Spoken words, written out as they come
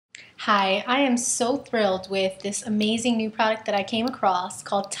Hi, I am so thrilled with this amazing new product that I came across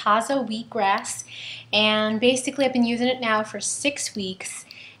called Taza Wheatgrass. And basically, I've been using it now for 6 weeks,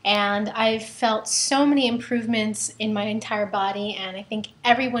 and I've felt so many improvements in my entire body, and I think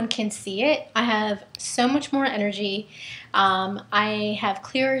everyone can see it. I have so much more energy. I have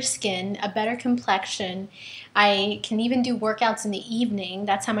clearer skin, a better complexion. I can even do workouts in the evening.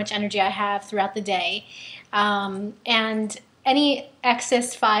 That's how much energy I have throughout the day. And any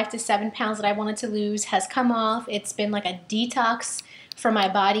excess 5 to 7 pounds that I wanted to lose has come off. It's been like a detox for my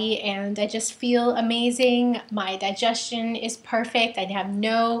body, and I just feel amazing. My digestion is perfect. I have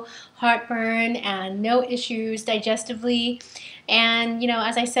no heartburn and no issues digestively. And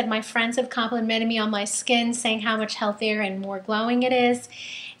as I said, my friends have complimented me on my skin, saying how much healthier and more glowing it is.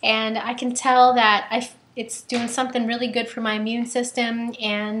 And I can tell that it's doing something really good for my immune system,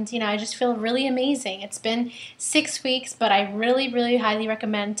 and I just feel really amazing. It's been 6 weeks, but I really highly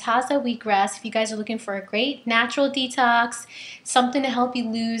recommend Taza Wheatgrass if you guys are looking for a great natural detox, something to help you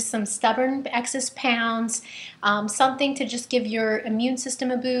lose some stubborn excess pounds, something to just give your immune system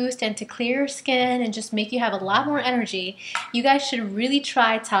a boost and to clear your skin and just make you have a lot more energy. You guys should really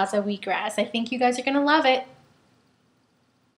try Taza Wheatgrass. I think you guys are going to love it.